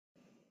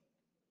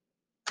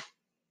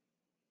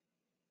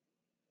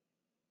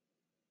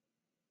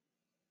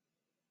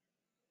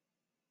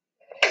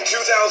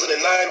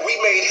2009, we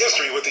made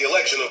history with the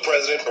election of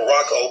President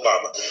Barack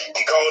Obama.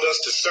 He called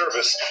us to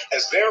service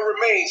as there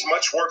remains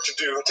much work to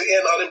do to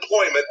end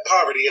unemployment,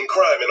 poverty, and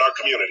crime in our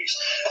communities.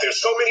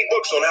 There's so many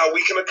books on how we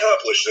can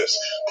accomplish this.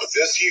 But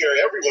this year,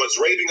 everyone's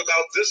raving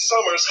about this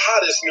summer's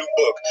hottest new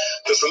book,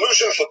 The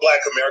Solution for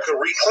Black America,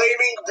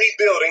 Reclaiming,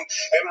 Rebuilding,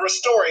 and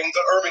Restoring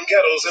the Urban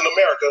Ghettos in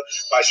America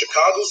by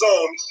Chicago's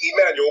own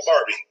Emmanuel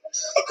Barbie.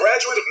 A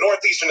graduate of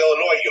Northeastern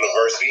Illinois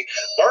University,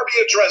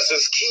 Barbie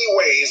addresses key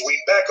ways we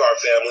back our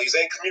families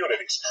and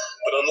communities.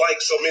 But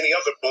unlike so many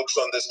other books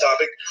on this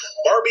topic,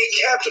 Barbie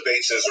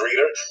captivates his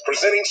reader,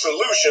 presenting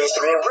solutions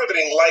through a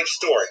riveting life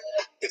story.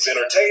 It's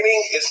entertaining,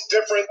 it's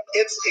different,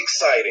 it's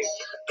exciting.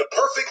 The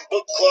perfect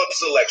book club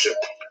selection.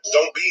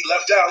 Don't be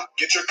left out.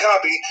 Get your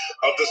copy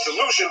of The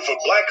Solution for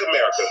Black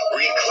America,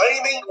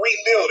 Reclaiming,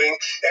 Rebuilding,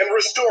 and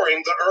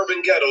Restoring the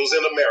Urban Ghettos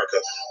in America.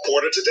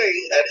 Order today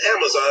at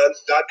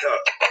Amazon.com.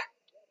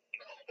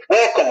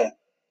 Welcome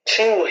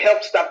to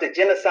Help Stop the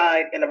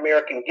Genocide in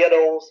American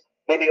Ghettos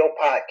video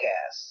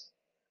podcast.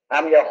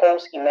 I'm your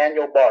host,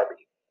 Emmanuel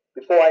Barbie.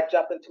 Before I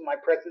jump into my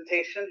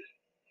presentation,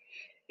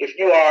 if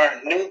you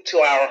are new to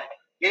our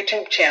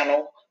YouTube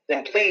channel,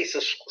 then please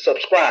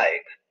subscribe.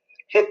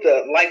 Hit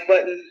the like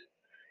button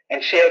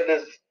and share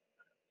this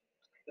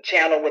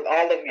channel with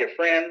all of your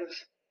friends.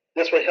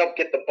 This will help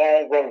get the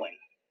ball rolling.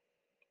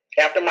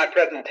 After my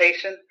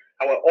presentation,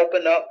 I will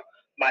open up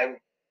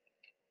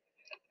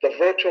the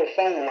virtual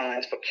phone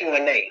lines for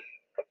Q&A.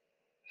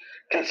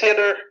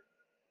 Consider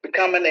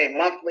becoming a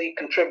monthly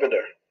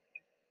contributor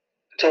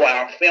to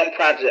our film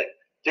project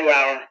through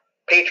our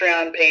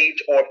Patreon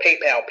page or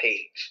PayPal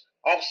page.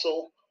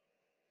 Also,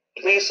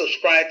 please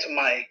subscribe to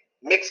my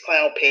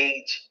Mixcloud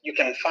page. You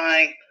can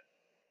find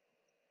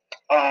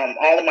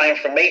all of my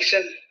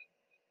information,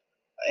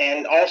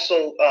 and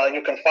also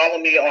you can follow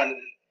me on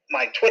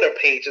my Twitter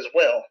page as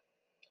well.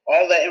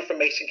 All that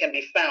information can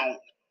be found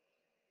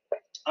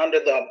under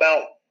the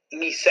About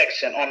Me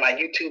section on my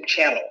YouTube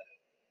channel.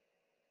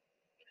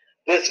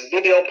 This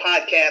video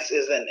podcast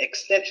is an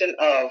extension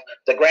of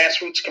the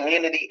grassroots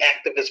community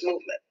activist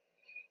movement.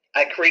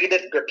 I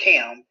created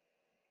GERCAM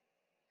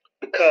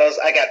because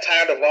I got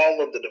tired of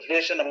all of the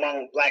division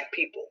among Black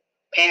people.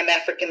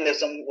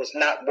 Pan-Africanism was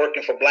not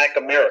working for Black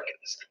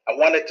Americans. I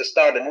wanted to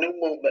start a new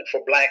movement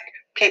for Black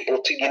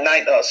people to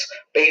unite us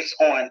based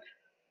on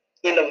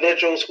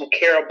individuals who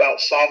care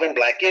about solving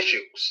Black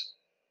issues.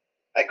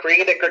 I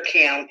created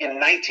GERCAM in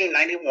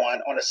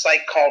 1991 on a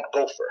site called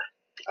Gopher.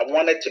 I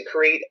wanted to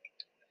create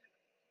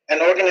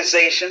an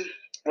organization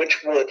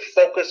which would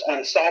focus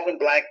on solving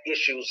Black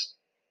issues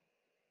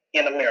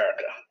in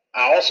America.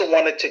 I also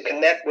wanted to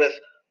connect with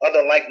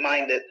other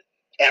like-minded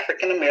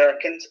African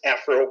Americans,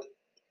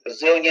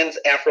 Afro-Brazilians,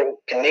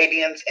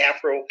 Afro-Canadians,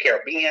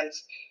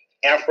 Afro-Caribbeans,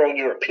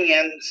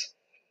 Afro-Europeans,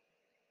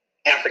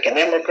 African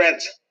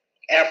immigrants,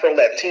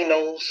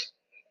 Afro-Latinos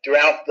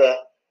throughout the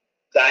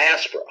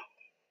diaspora.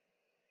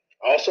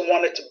 I also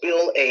wanted to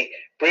build a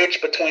bridge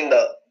between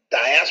the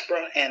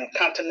diaspora and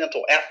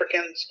continental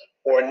Africans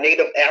or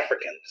Native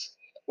Africans,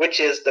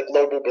 which is the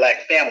global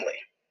Black family.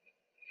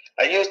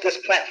 I use this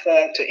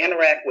platform to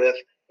interact with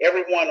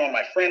everyone on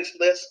my friends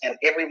list and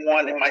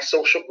everyone in my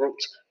social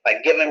groups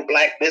by giving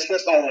Black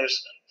business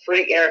owners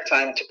free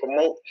airtime to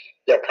promote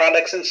their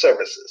products and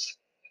services.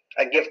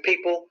 I give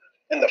people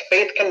in the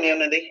faith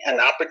community an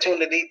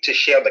opportunity to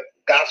share the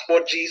gospel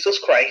of Jesus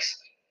Christ,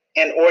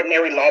 and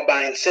ordinary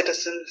law-abiding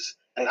citizens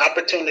an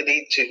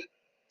opportunity to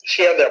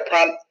share their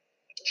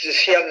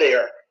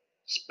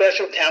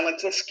special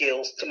talents and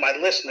skills to my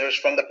listeners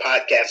from the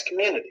podcast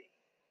community.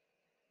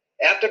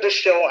 After the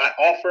show, I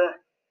offer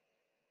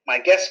my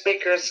guest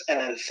speakers an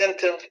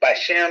incentive by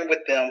sharing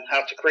with them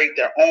how to create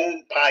their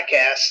own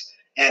podcast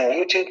and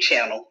YouTube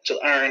channel to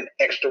earn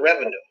extra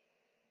revenue.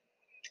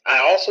 I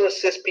also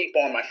assist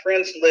people on my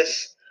friends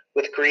list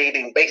with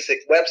creating basic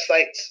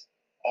websites,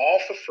 all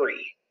for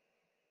free.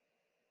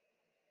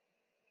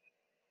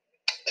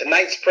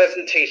 Tonight's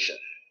presentation.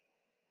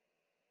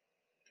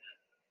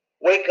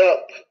 Wake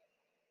up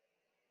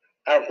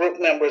our group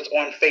members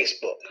on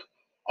Facebook.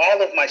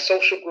 All of my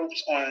social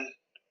groups on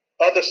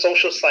other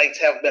social sites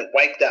have been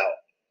wiped out,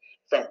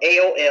 from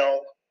AOL,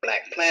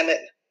 Black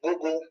Planet,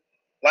 Google,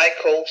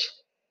 Lycos,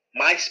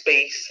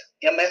 MySpace,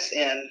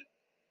 MSN,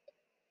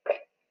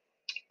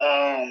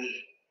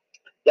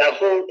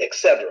 Yahoo,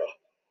 etc.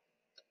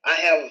 I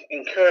have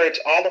encouraged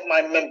all of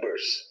my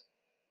members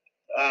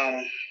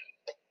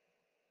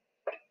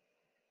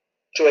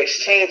to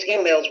exchange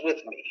emails with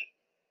me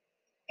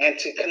and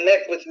to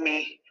connect with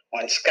me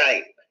on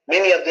Skype.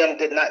 Many of them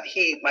did not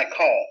heed my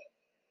call.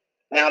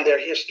 Now they're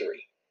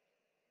history.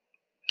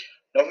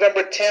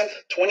 November 10th,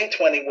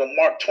 2020 will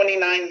mark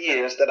 29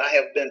 years that I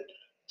have been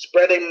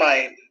spreading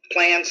my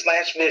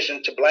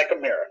plan/vision to Black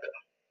America.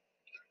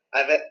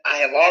 I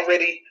have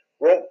already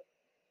wrote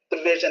the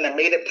vision and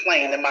made it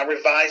plain in my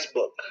revised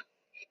book,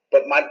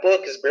 but my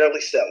book is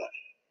barely selling.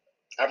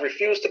 I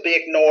refuse to be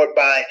ignored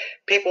by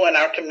people in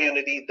our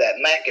community that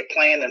lack a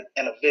plan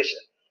and a vision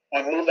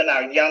on moving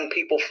our young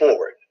people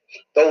forward.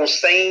 Those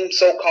same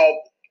so-called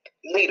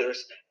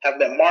leaders have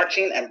been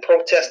marching and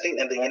protesting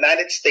in the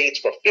United States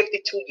for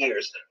 52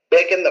 years,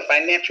 begging the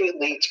financial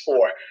elites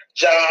for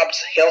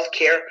jobs, health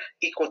care,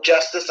 equal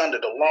justice under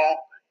the law,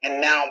 and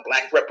now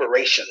black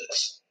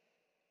reparations.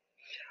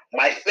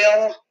 My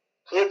film,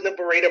 Hood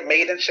Liberator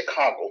Made in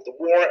Chicago, The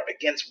War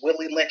Against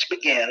Willie Lynch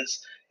Begins,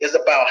 is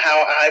about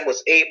how I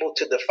was able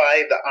to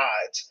defy the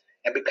odds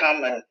and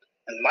become an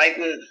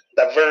enlightened,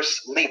 diverse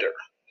leader,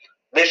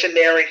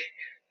 visionary,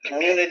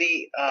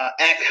 community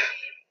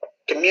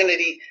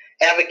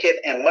advocate,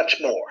 and much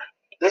more.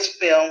 This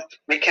film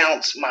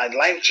recounts my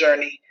life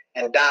journey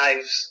and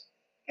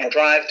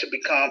drive to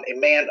become a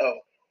man of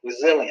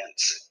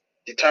resilience,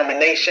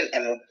 determination,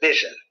 and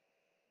vision.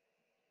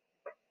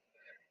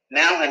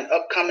 Now an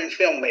upcoming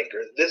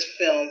filmmaker, this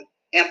film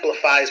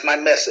amplifies my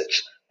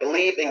message.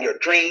 Believe in your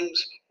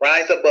dreams,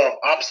 rise above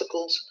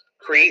obstacles,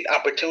 create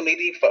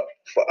opportunity for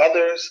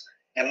others,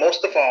 and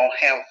most of all,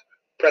 have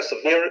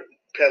perseverance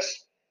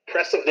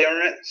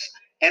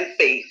and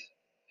faith.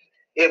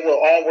 It will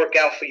all work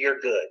out for your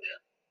good.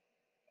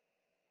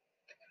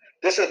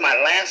 This is my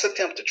last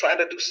attempt to try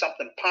to do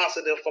something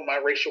positive for my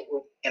racial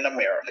group in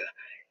America,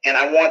 and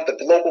I want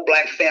the global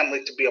black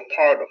family to be a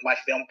part of my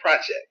film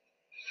project.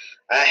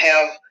 I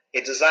have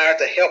a desire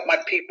to help my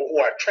people who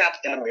are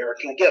trapped in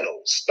American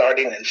ghettos,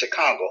 starting in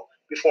Chicago,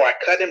 before I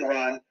cut and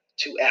run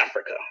to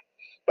Africa.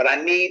 But I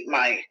need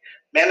my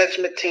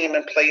management team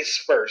in place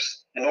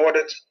first in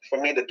order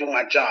for me to do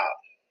my job.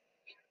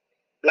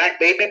 Black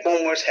baby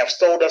boomers have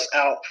sold us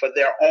out for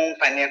their own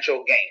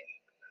financial gain.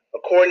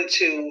 According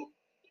to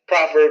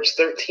Proverbs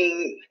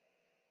 13,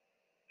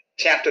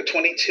 chapter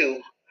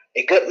 22,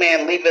 a good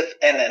man leaveth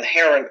an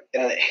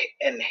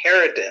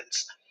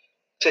inheritance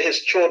to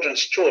his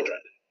children's children.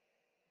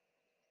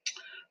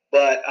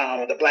 But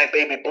the black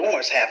baby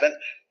boomers haven't.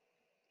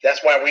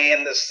 That's why we're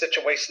in this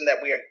situation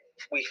that we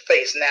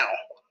face now.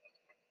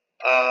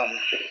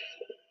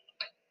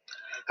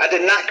 I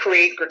did not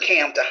create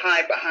GRCAM to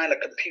hide behind a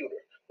computer,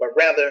 but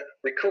rather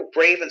recruit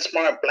brave and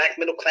smart black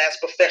middle-class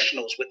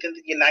professionals within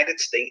the United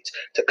States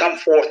to come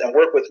forth and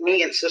work with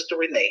me and Sister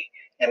Renee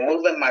in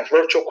moving my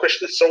virtual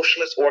Christian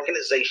socialist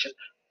organization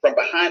from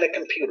behind a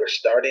computer,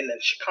 starting in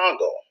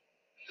Chicago.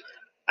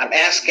 I'm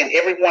asking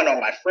everyone on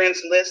my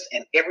friends list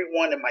and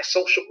everyone in my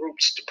social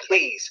groups to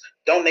please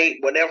donate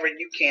whatever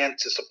you can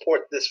to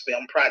support this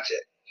film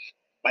project.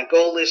 My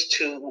goal is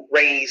to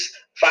raise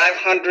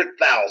 $500,000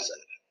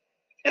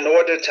 in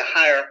order to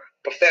hire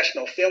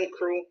professional film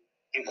crew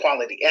and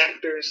quality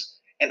actors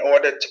in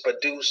order to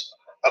produce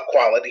a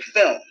quality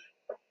film.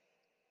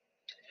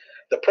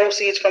 The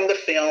proceeds from the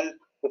film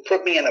will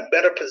put me in a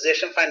better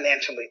position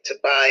financially to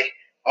buy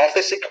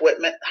office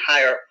equipment,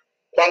 hire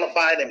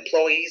qualified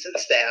employees and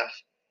staff,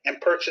 and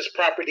purchase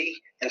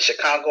property in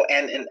Chicago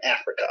and in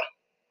Africa.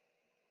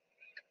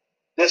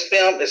 This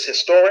film is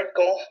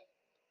historical,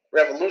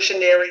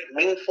 revolutionary,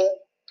 meaningful,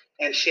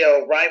 and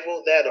shall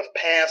rival that of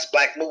past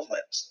black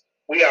movements.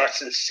 We are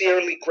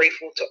sincerely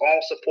grateful to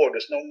all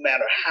supporters, no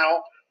matter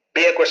how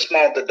big or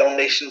small the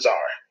donations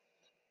are.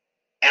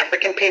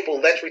 African people,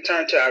 let's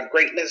return to our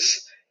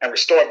greatness and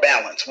restore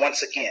balance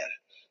once again.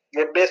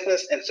 Your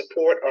business and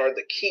support are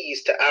the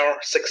keys to our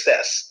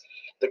success.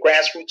 The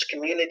Grassroots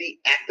Community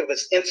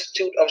Activist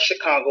Institute of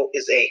Chicago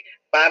is a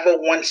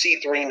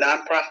 501c3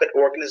 nonprofit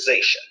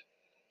organization.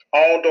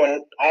 All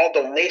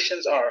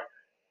donations are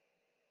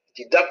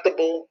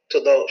deductible to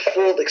the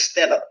full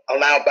extent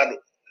allowed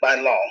by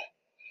law.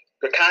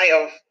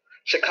 GRCAI of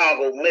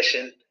Chicago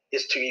mission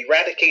is to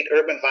eradicate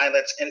urban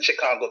violence in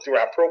Chicago through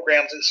our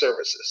programs and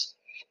services,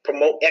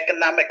 promote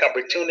economic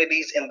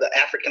opportunities in the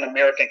African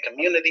American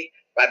community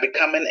by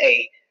becoming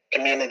a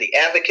community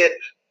advocate,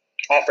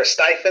 offer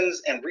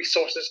stipends and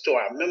resources to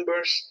our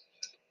members.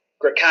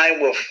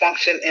 GRCAI will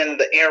function in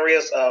the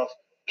areas of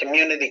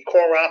community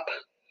co-op,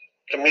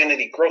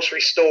 community grocery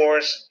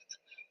stores,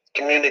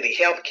 community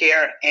health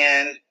care,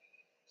 and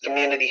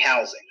community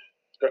housing.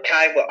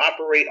 GRCAI will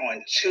operate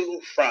on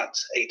two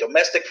fronts, a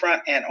domestic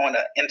front and on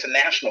an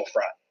international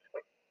front.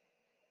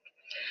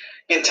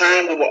 In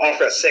time, we will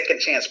offer a second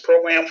chance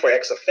program for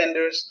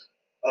ex-offenders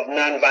of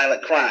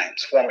nonviolent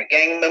crimes, former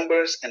gang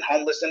members, and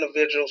homeless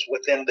individuals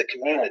within the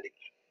community.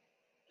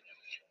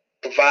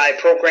 Provide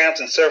programs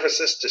and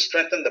services to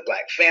strengthen the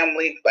black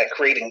family by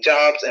creating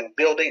jobs and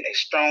building a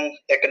strong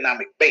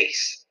economic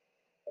base.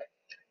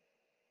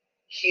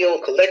 Heal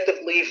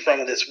collectively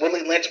from this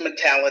Willie Lynch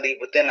mentality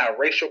within our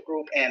racial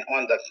group and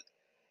on the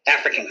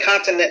African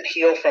continent,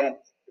 heal from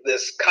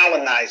this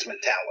colonized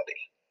mentality.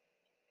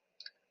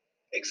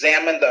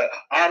 Examine the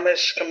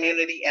Amish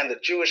community and the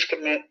Jewish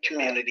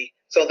community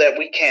so that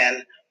we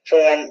can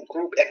form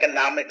group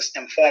economics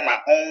and form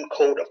our own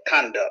code of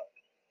conduct.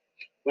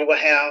 We will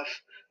have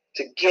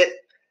to get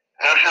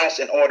our house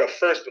in order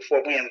first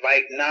before we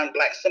invite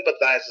non-black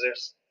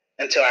sympathizers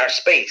into our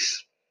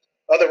space.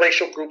 Other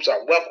racial groups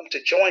are welcome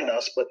to join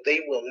us, but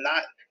they will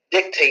not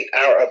dictate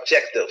our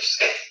objectives,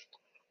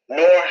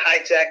 nor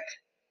hijack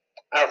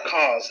our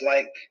cause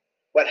like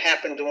what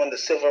happened during the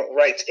civil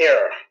rights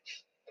era.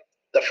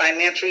 The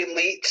financial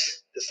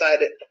elites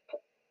decided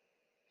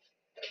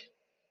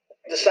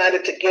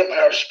decided to give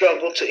our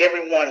struggle to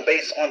everyone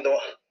based on the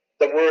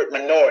word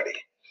minority.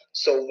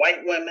 So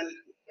white women,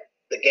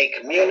 the gay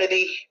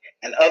community,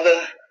 and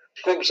other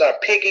groups are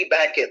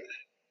piggybacking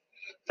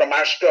from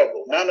our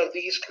struggle. None of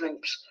these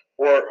groups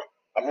were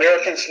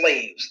American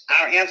slaves.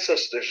 Our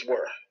ancestors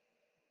were.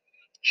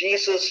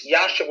 Jesus,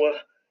 Yahshua,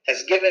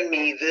 has given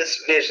me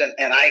this vision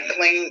and I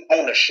claim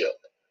ownership.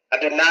 I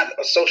do not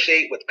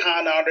associate with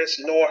con artists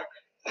nor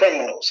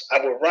criminals. I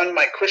will run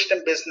my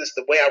Christian business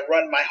the way I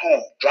run my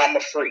home, drama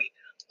free.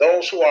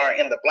 Those who are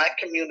in the black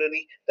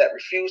community that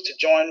refuse to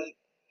join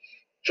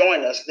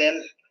us,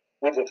 then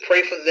we will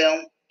pray for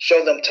them,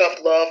 show them tough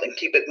love, and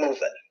keep it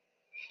moving.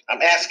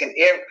 I'm asking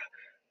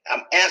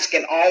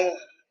all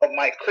of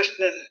my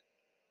Christian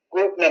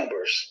group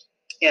members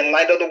in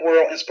Light of the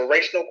World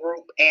Inspirational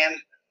Group and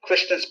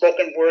Christian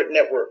Spoken Word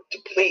Network to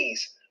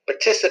please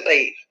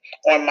participate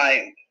on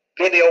my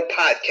video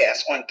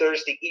podcast on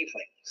Thursday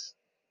evenings.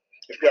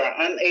 If you are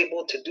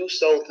unable to do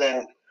so,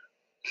 then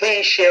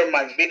please share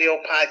my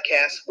video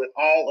podcast with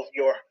all of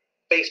your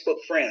Facebook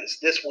friends.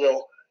 This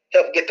will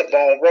help get the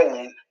ball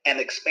rolling and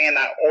expand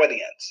our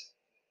audience.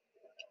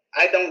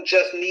 I don't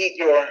just need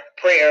your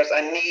prayers,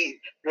 I need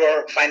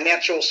your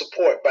financial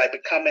support by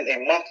becoming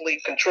a monthly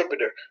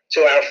contributor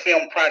to our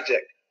film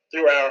project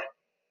through our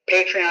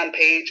Patreon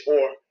page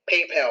or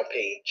PayPal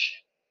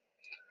page.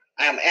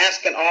 I am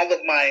asking all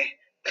of my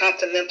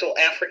continental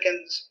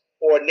Africans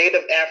or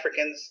Native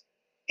Africans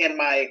in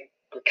my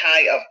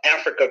Kai of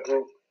Africa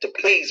group to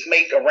please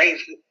make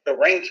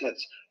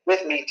arrangements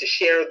with me to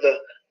share the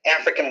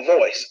African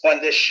voice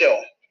on this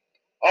show.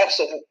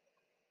 Also,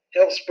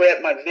 help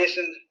spread my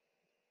vision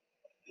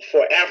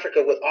for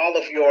Africa with all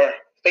of your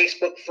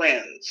Facebook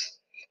friends.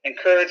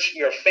 Encourage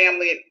your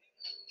family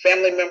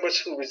members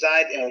who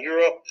reside in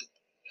Europe,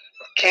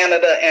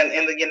 Canada, and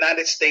in the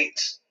United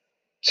States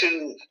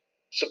to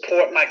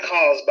support my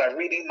cause by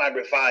reading my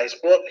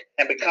revised book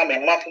and become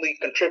a monthly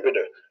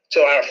contributor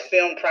to our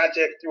film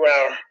project through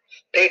our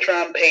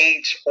Patreon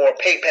page or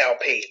PayPal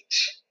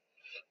page.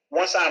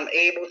 Once I'm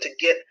able to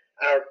get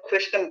our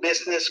Christian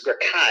business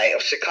Grakai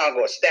of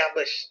Chicago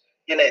established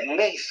in at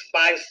least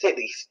 5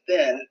 cities,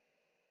 then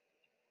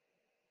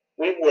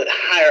we would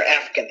hire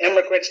African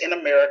immigrants in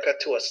America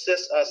to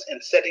assist us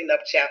in setting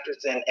up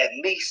chapters in at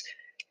least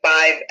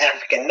 5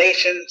 African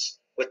nations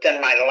within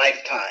my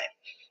lifetime.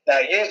 Now,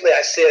 usually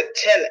I said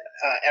 10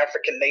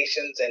 African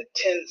nations and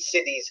 10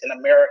 cities in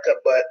America,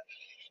 but,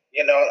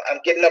 I'm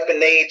getting up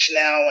in age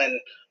now, and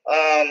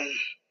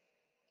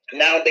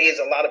nowadays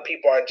a lot of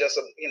people are just,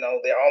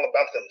 they're all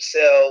about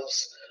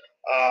themselves.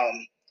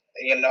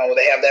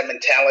 They have that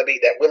mentality,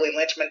 that Willie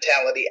Lynch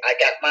mentality. I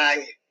got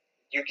mine,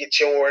 you get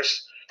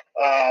yours.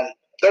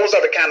 Those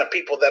are the kind of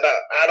people that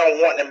I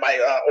don't want in my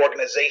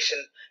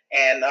organization,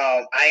 and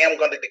I am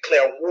going to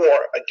declare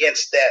war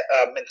against that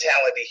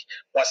mentality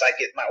once I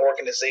get my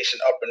organization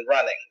up and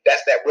running.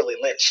 That's that Willie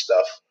Lynch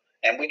stuff,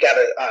 and we're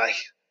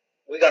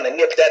gonna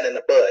nip that in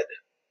the bud.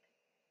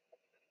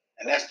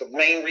 And that's the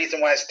main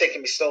reason why it's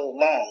taking me so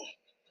long.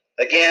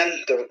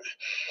 Again, the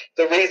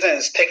reason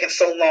it's taking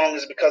so long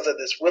is because of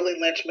this Willie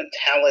Lynch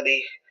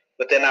mentality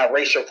within our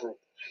racial group.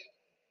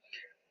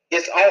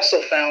 It's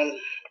also found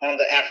on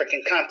the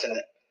African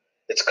continent.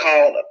 It's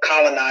called a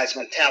colonized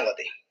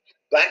mentality.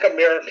 Black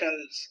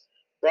Americans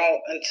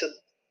brought into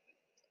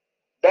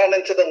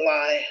the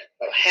lie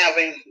of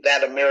having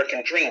that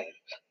American dream.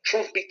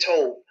 Truth be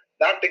told,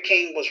 Dr.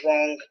 King was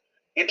wrong.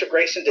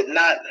 Integration did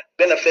not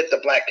benefit the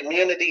black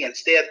community.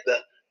 Instead,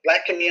 the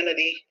black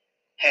community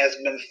has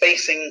been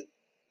facing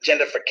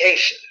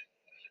gentrification.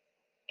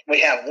 We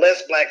have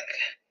less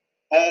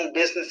black-owned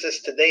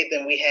businesses today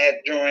than we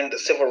had during the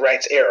Civil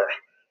Rights era.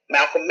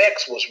 Malcolm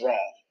X was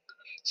wrong.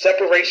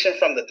 Separation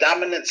from the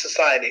dominant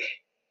society.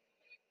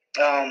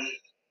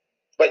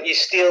 But you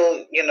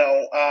still,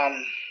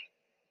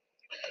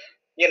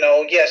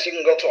 yes, you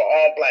can go to an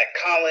all-black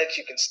college.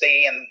 You can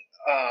stay in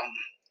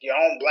your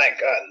own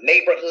black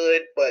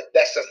neighborhood, but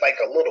that's just like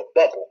a little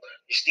bubble.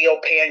 You're still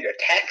paying your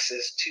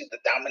taxes to the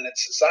dominant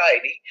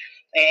society,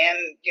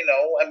 and you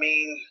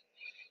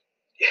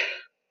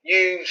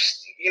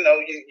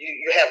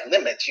have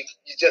limits.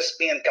 You're just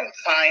being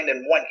confined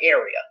in one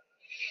area.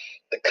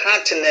 The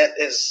continent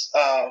is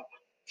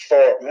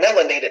for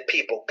melanated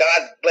people.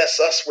 God bless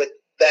us with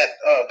that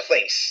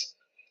place,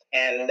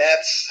 and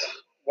that's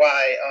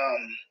why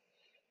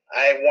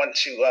I want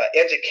to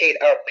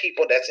educate our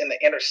people that's in the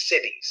inner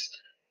cities.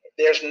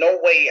 There's no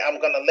way I'm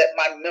going to let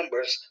my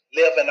members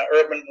live in an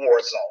urban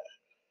war zone.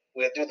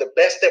 We'll do the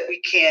best that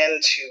we can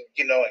to,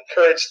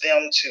 encourage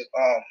them to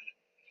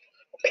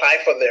apply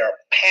for their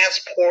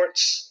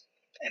passports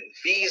and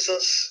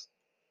visas,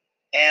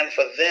 and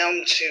for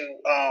them to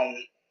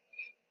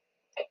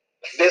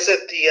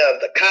visit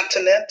the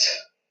continent,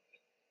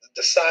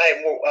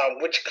 decide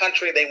which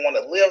country they want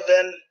to live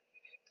in,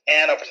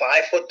 and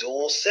apply for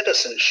dual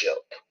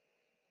citizenship.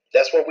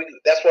 That's what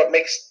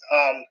makes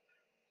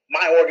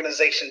my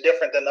organization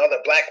different than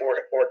other black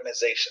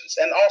organizations.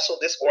 And also,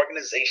 this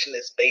organization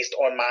is based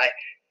on my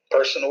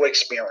personal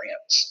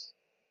experience.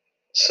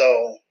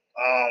 So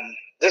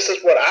This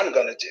is what I'm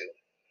going to do.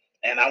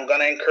 And I'm going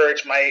to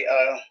encourage my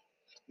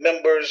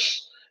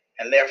members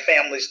and their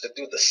families to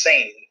do the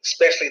same,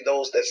 especially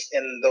those that's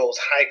in those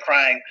high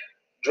crime,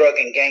 drug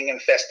and gang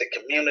infested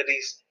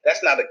communities.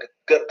 That's not a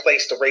good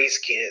place to raise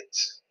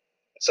kids.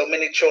 So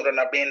many children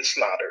are being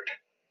slaughtered.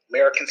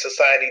 American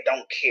society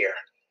don't care.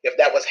 If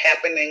that was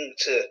happening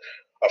to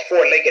a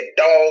four-legged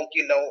dog,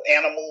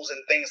 animals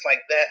and things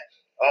like that,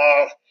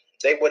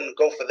 they wouldn't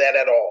go for that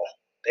at all.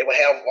 They would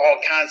have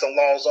all kinds of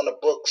laws on the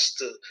books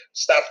to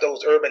stop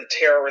those urban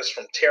terrorists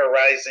from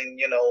terrorizing,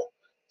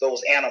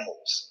 those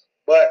animals.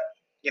 But,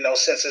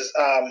 since it's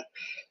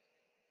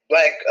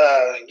black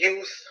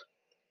youth,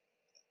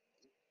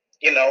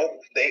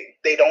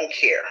 they don't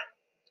care.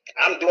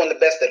 I'm doing the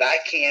best that I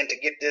can to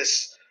get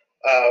this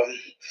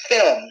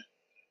film,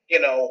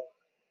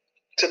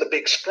 to the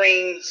big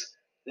screens.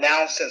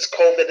 Now, since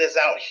COVID is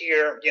out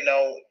here,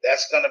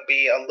 that's going to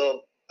be a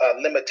little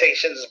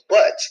limitations,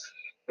 but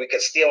we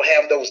could still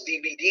have those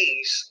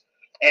DVDs,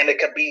 and it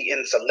could be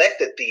in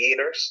selected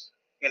theaters,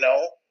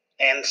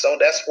 and so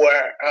that's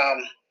where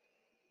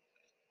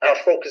our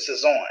focus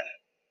is on,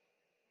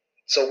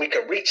 so we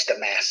could reach the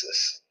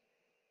masses.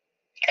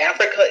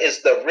 Africa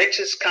is the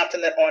richest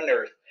continent on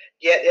earth,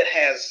 yet it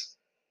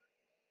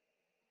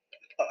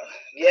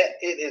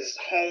is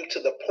home to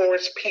the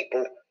poorest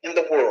people in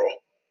the world.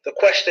 The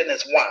question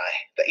is why?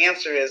 The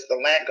answer is the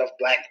lack of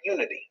black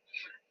unity.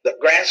 The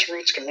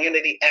Grassroots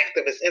Community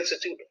Activist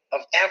Institute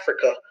of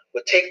Africa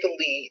would take the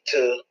lead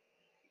to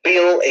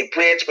build a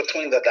bridge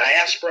between the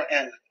diaspora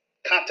and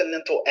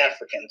continental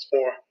Africans,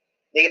 or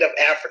Native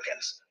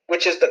Africans,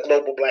 which is the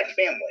global black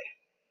family.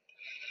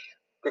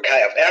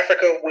 Grakai of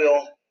Africa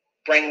will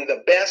bring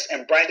the best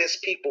and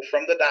brightest people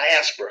from the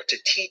diaspora to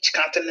teach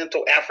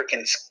continental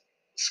Africans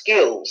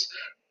skills,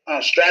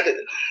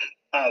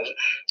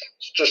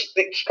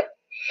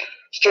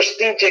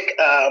 strategic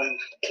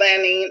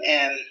planning,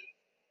 and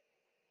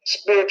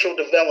spiritual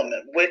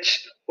development,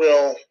 which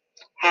will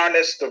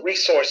harness the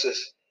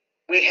resources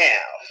we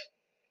have,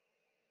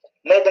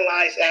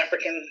 mobilize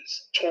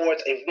Africans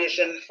towards a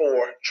vision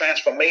for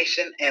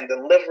transformation, and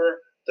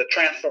deliver the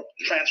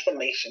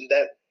transformation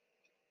that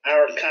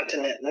our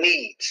continent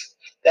needs.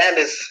 That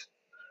is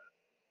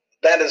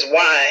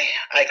why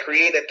I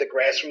created the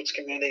Grassroots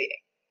Community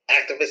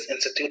Activist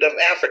Institute of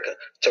Africa,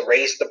 to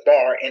raise the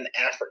bar in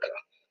Africa.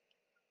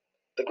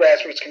 The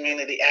Grassroots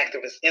Community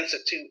Activist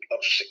Institute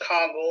of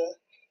Chicago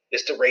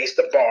is to raise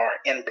the bar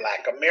in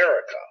Black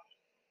America.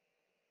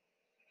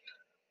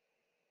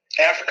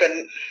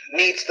 Africa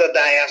needs the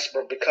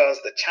diaspora because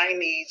the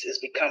Chinese is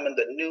becoming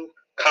the new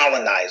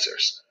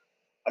colonizers.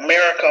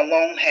 America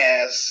alone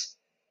has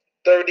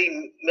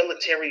 30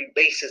 military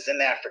bases in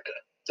Africa.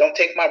 Don't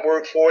take my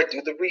word for it,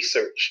 do the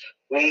research.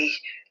 We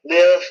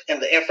live in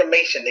the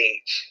information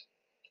age.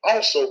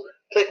 Also,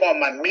 click on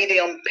my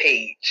Medium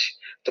page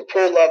to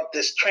pull up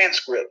this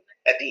transcript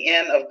at the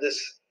end of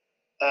this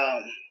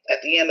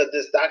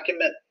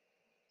document.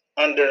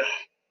 Under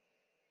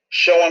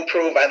Show and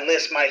Prove, I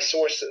list my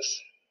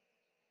sources.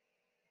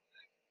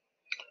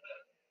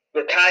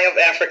 Grakai of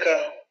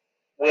Africa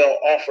will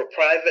offer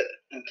private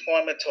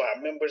employment to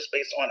our members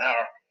based on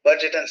our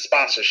budget and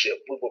sponsorship.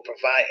 We will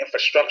provide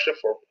infrastructure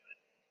for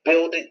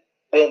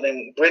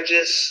building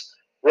bridges,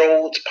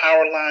 roads,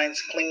 power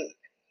lines, clean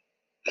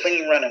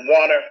running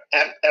water,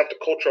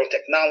 agricultural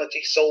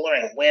technology, solar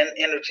and wind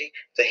energy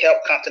to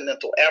help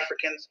continental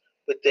Africans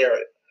with their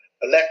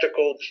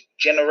electrical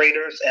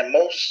generators, and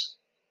most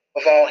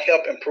of all,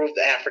 help improve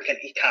the African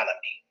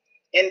economy.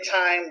 In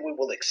time, we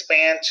will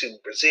expand to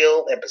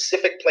Brazil and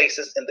Pacific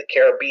places in the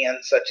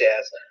Caribbean, such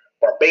as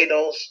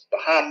Barbados,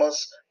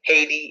 Bahamas,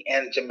 Haiti,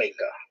 and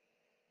Jamaica.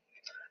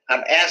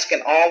 I'm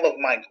asking all of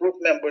my group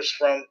members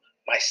from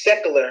my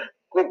secular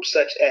groups,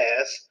 such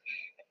as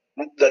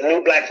the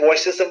New Black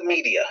Voices of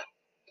Media,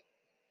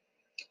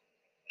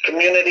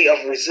 Community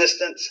of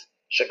Resistance,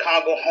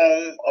 Chicago,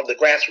 home of the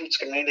Grassroots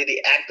Community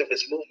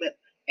Activist Movement,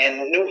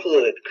 and New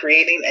Hood,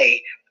 creating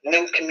a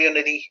new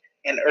community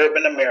in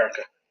urban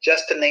America,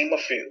 just to name a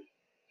few.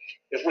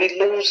 If we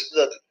lose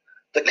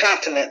the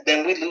continent,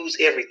 then we lose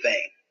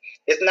everything.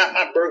 It's not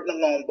my burden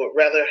alone, but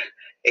rather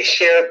a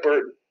shared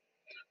burden,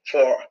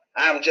 for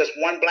I am just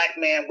one black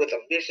man with a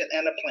vision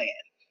and a plan.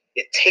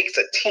 It takes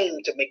a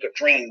team to make a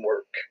dream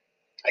work.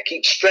 I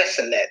keep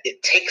stressing that.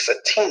 It takes a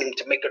team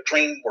to make a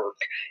dream work.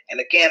 And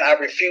again, I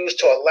refuse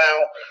to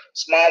allow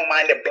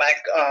small-minded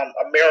black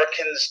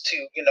Americans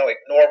to,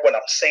 ignore what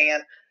I'm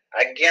saying.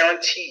 I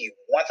guarantee you,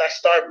 once I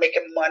start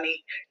making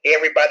money,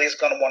 everybody's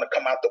going to want to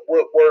come out the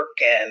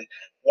woodwork and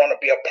want to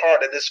be a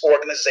part of this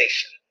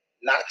organization.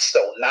 Not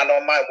so, not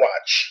on my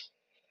watch.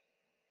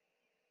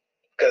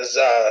 Because,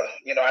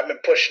 I've been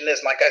pushing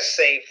this, like I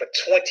say, for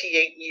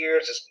 28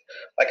 years.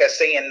 Like I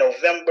say, in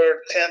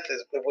November 10th,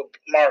 it would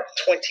mark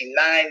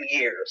 29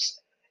 years.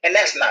 And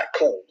that's not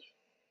cool.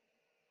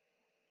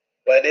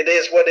 But it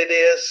is what it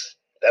is.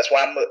 That's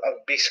why I'm going to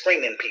be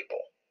screening people.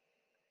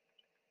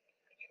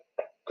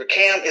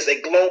 GRCAM is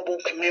a global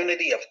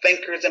community of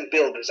thinkers and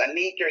builders. I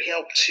need your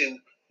help to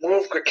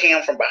move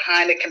GRCAM from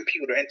behind the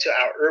computer into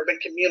our urban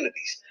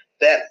communities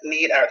that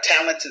need our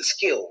talents and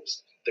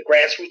skills. The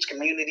Grassroots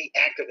Community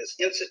Activist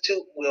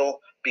Institute will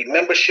be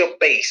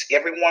membership-based.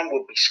 Everyone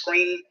will be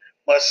screened,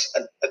 must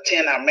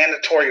attend our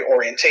mandatory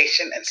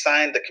orientation, and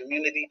sign the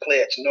community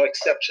pledge. No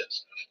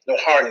exceptions. No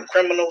hardened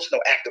criminals,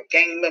 no active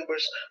gang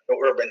members, no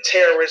urban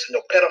terrorists,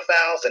 no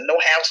pedophiles, and no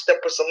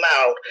half-steppers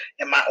allowed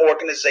in my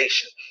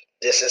organization.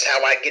 This is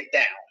how I get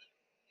down.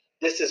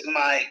 This is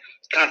my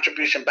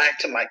contribution back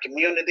to my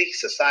community,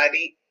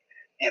 society,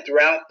 and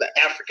throughout the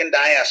African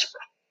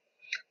diaspora.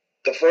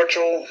 The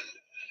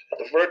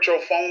virtual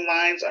phone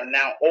lines are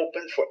now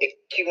open for a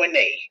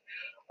Q&A.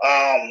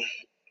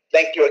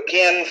 Thank you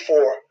again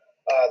for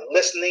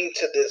listening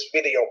to this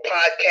video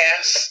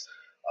podcast.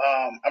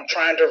 I'm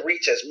trying to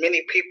reach as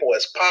many people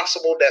as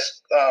possible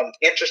that's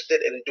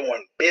interested in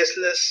doing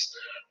business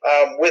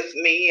with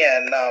me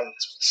and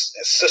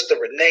Sister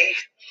Renee.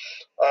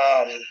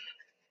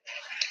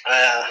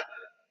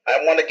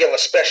 I want to give a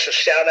special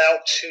shout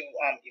out to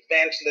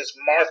Evangelist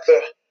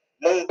Martha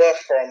Mumba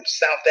from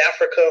South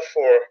Africa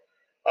for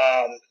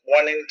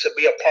wanting to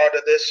be a part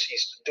of this.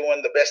 She's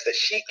doing the best that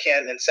she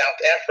can in South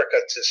Africa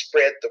to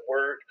spread the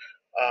word.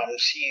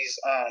 She's,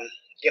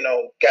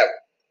 got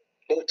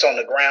boots on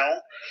the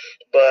ground,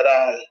 but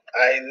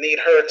I need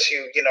her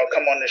to,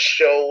 come on the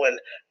show and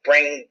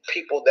bring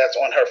people that's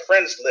on her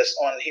friends list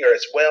on here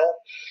as well.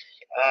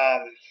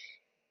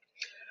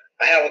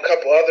 I have a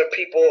couple other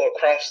people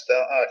across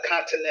the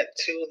continent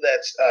too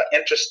that's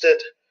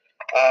interested,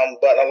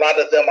 but a lot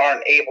of them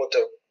aren't able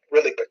to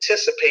really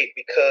participate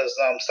because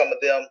some of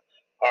them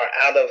are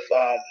out of,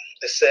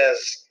 it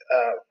says,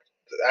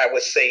 I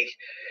would say,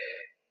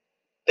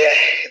 they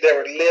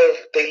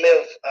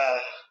live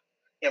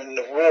in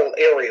the rural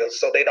areas,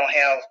 so they don't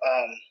have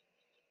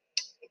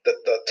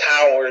the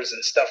towers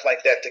and stuff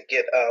like that to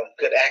get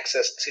good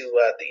access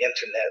to the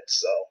internet.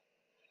 So,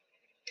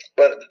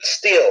 but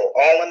still,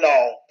 all in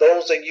all,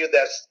 those of you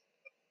that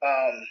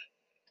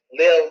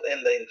live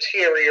in the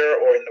interior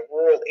or in the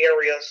rural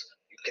areas,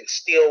 you can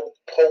still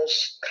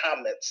post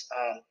comments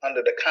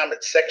under the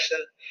comment section.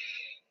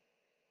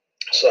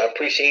 So I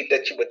appreciate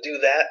that you would do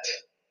that.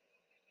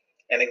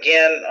 And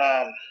again,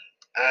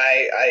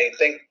 I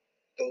thank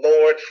the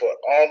Lord for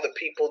all the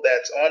people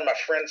that's on my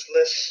friends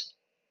list.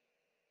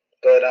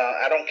 But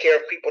I don't care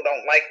if people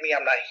don't like me.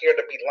 I'm not here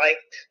to be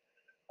liked.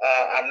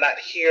 I'm not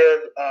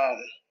here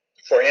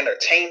for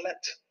entertainment.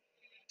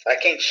 I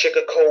can't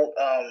sugarcoat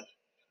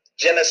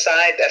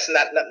genocide. That's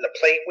not nothing to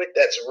play with.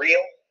 That's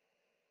real.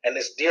 And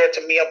it's dear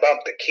to me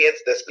about the kids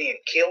that's being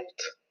killed.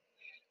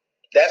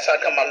 That's how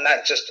come I'm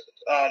not just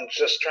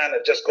trying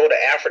to just go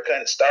to Africa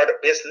and start a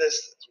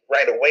business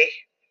right away.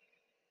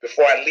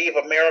 Before I leave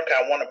America,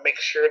 I want to make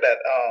sure that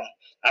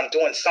I'm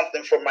doing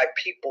something for my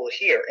people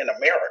here in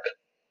America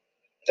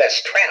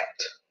that's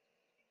trapped.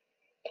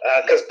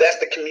 Because that's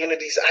the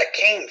communities I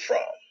came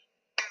from.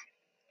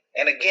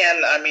 And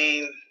again, I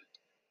mean,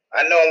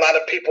 I know a lot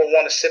of people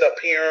want to sit up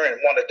here and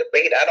want to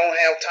debate. I don't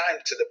have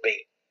time to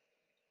debate.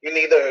 You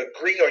neither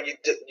agree or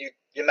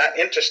you're not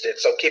interested,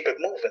 so keep it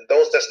moving.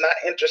 Those that's not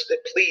interested,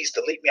 please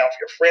delete me off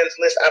your friends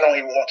list. I don't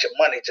even want your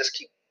money. Just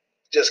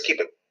keep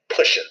it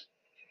pushing.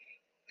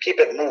 Keep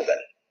it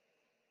moving.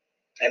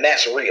 And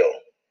that's real.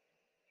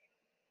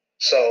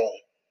 So,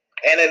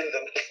 and then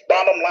the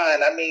bottom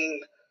line, I mean,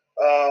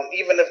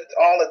 even if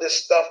all of this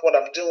stuff, what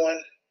I'm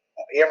doing,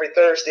 every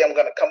Thursday I'm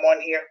going to come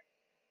on here.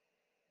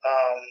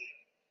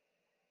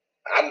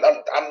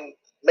 I'm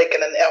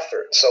making an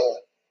effort. So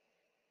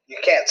you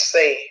can't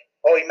say,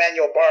 oh,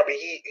 Emmanuel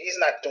Barbie, he's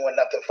not doing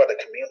nothing for the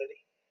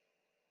community.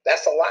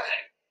 That's a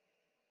lie.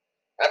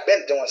 I've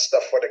been doing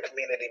stuff for the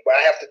community, but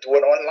I have to do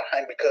it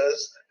online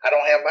because I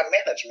don't have my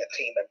management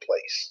team in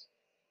place.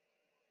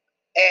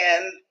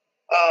 And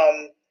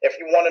if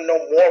you want to know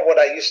more what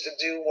I used to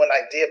do when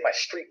I did my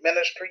street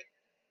ministry,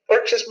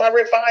 purchase my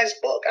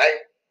revised book.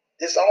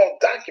 It's all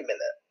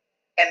documented.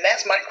 And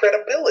that's my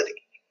credibility.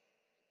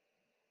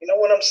 You know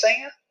what I'm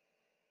saying?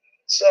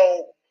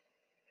 So,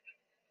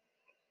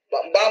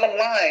 bottom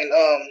line,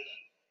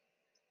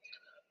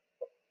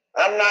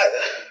 I'm not,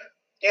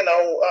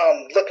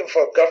 looking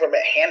for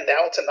government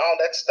handouts and all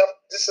that stuff.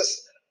 This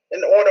is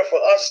in order for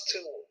us to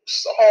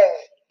solve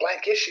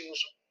Black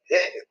issues.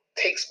 It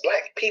takes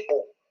Black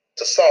people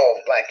to solve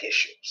Black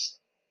issues.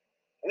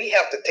 We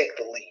have to take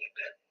the lead.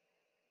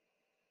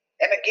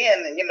 And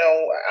again,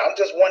 I'm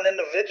just one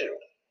individual.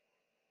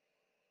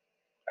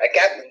 I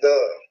got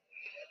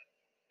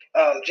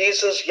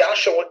Jesus,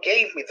 Yahshua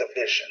gave me the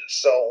vision.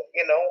 So,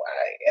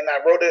 I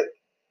wrote it,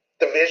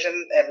 the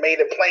vision, and made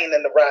it plain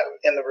in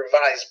the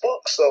revised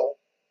book. So,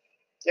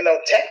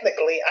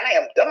 technically I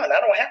am done. I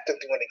don't have to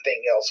do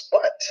anything else,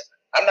 but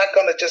I'm not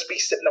going to just be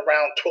sitting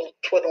around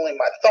twiddling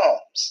my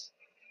thumbs.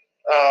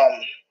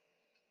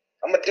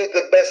 I'm going to do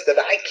the best that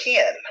I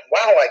can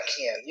while I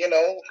can,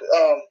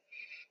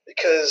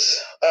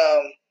 because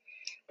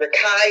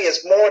Rakai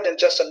is more than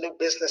just a new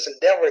business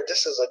endeavor.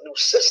 This is a new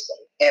system,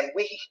 and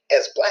we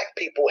as Black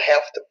people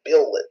have to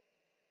build it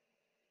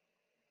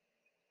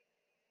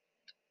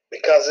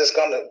because it's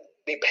going to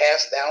be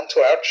passed down to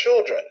our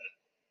children,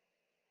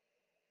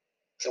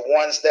 the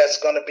ones that's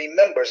going to be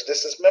members.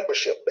 This is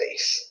membership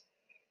based.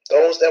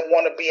 Those that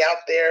want to be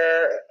out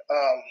there,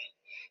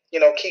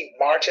 keep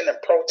marching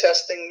and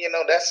protesting,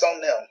 that's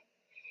on them.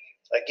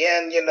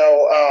 Again,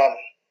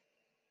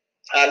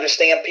 I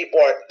understand people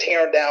are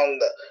tearing down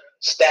the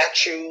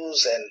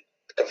statues and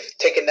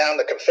taking down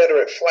the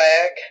Confederate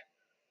flag,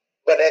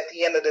 but at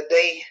the end of the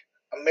day,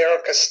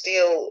 America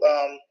still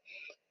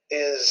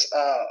is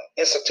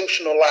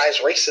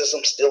institutionalized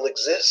racism still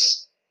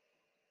exists,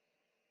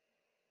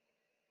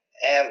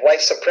 and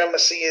white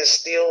supremacy is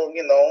still,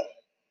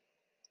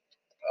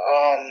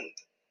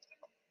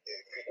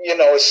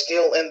 is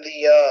still in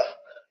the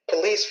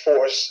police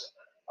force,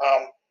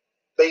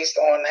 based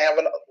on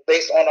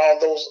all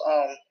those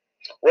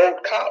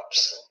road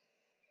cops.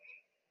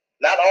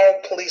 Not all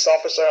police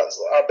officers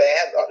are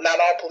bad. Not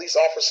all police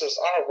officers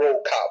are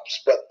road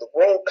cops, but the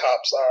road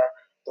cops are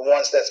the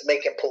ones that's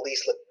making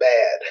police look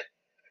bad.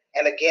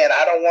 And again,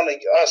 I don't want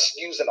us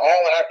using all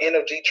our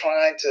energy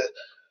trying to,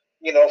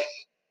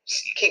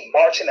 keep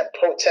marching and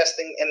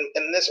protesting.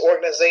 In this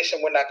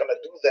organization, we're not going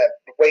to do that.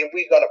 The way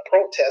we're going to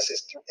protest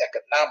is through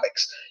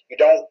economics. You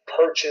don't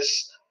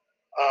purchase,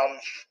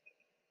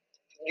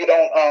 you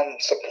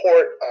don't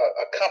support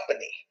a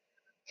company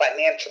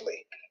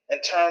financially.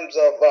 In terms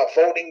of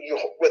voting, you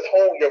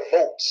withhold your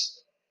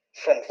votes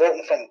from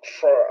voting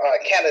for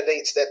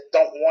candidates that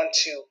don't want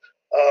to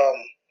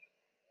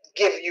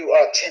give you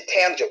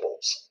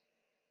tangibles.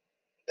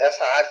 That's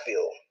how I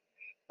feel.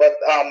 But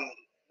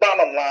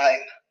bottom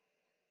line,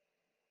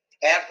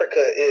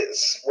 Africa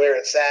is where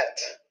it's at.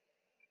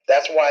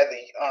 That's why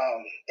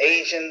the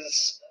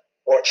Asians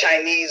or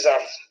Chinese are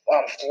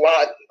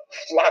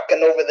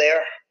flocking over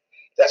there.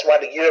 That's why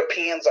the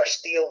Europeans are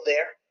still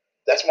there.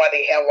 That's why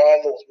they have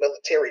all those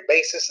military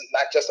bases, and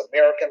not just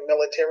American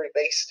military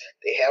base.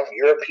 They have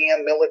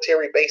European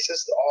military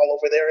bases all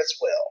over there as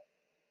well.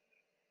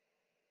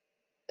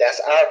 That's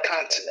our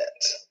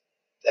continent.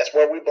 That's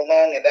where we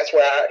belong, and that's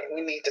where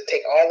we need to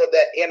take all of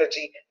that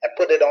energy and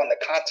put it on the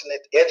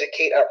continent,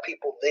 educate our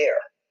people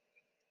there,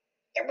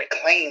 and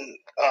reclaim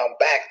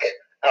back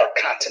our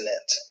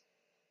continent.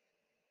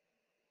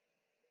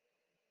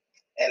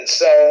 And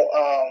so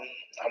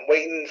I'm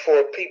waiting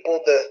for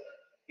people to,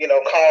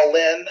 call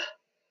in.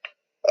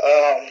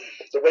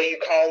 The way you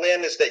call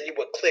in is that you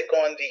would click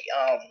on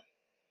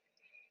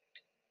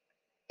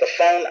the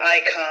phone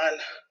icon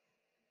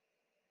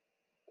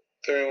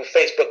through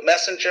Facebook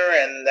Messenger,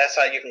 and that's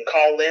how you can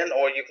call in,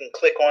 or you can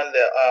click on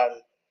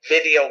the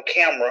video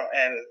camera,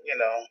 and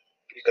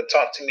you can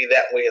talk to me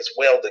that way as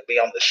well to be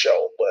on the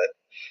show. But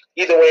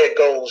either way it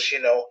goes,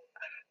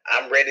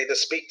 I'm ready to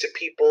speak to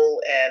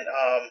people, and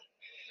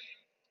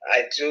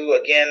I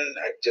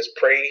just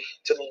pray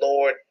to the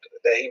Lord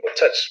that He will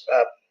touch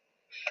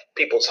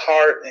people's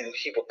heart, and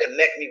He will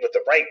connect me with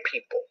the right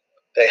people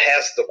that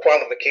has the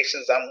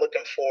qualifications I'm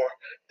looking for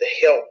to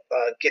help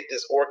get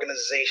this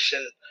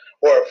organization,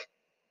 or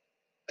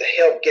to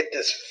help get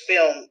this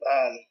film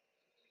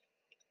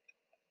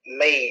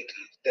made,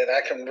 that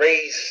I can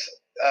raise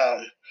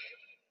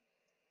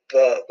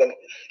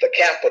the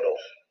capital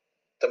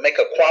to make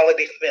a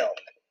quality film,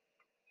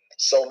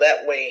 so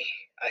that way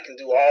I can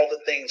do all the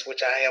things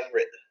which I have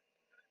written.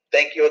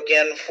 Thank you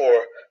again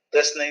for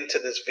listening to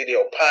this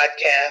video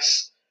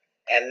podcast.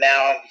 And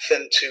now I'm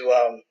fin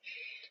to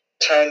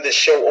turn this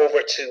show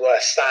over to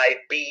side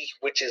B,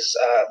 which is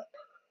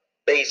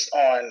based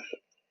on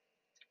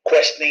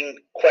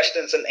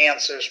questions and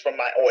answers from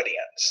my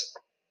audience.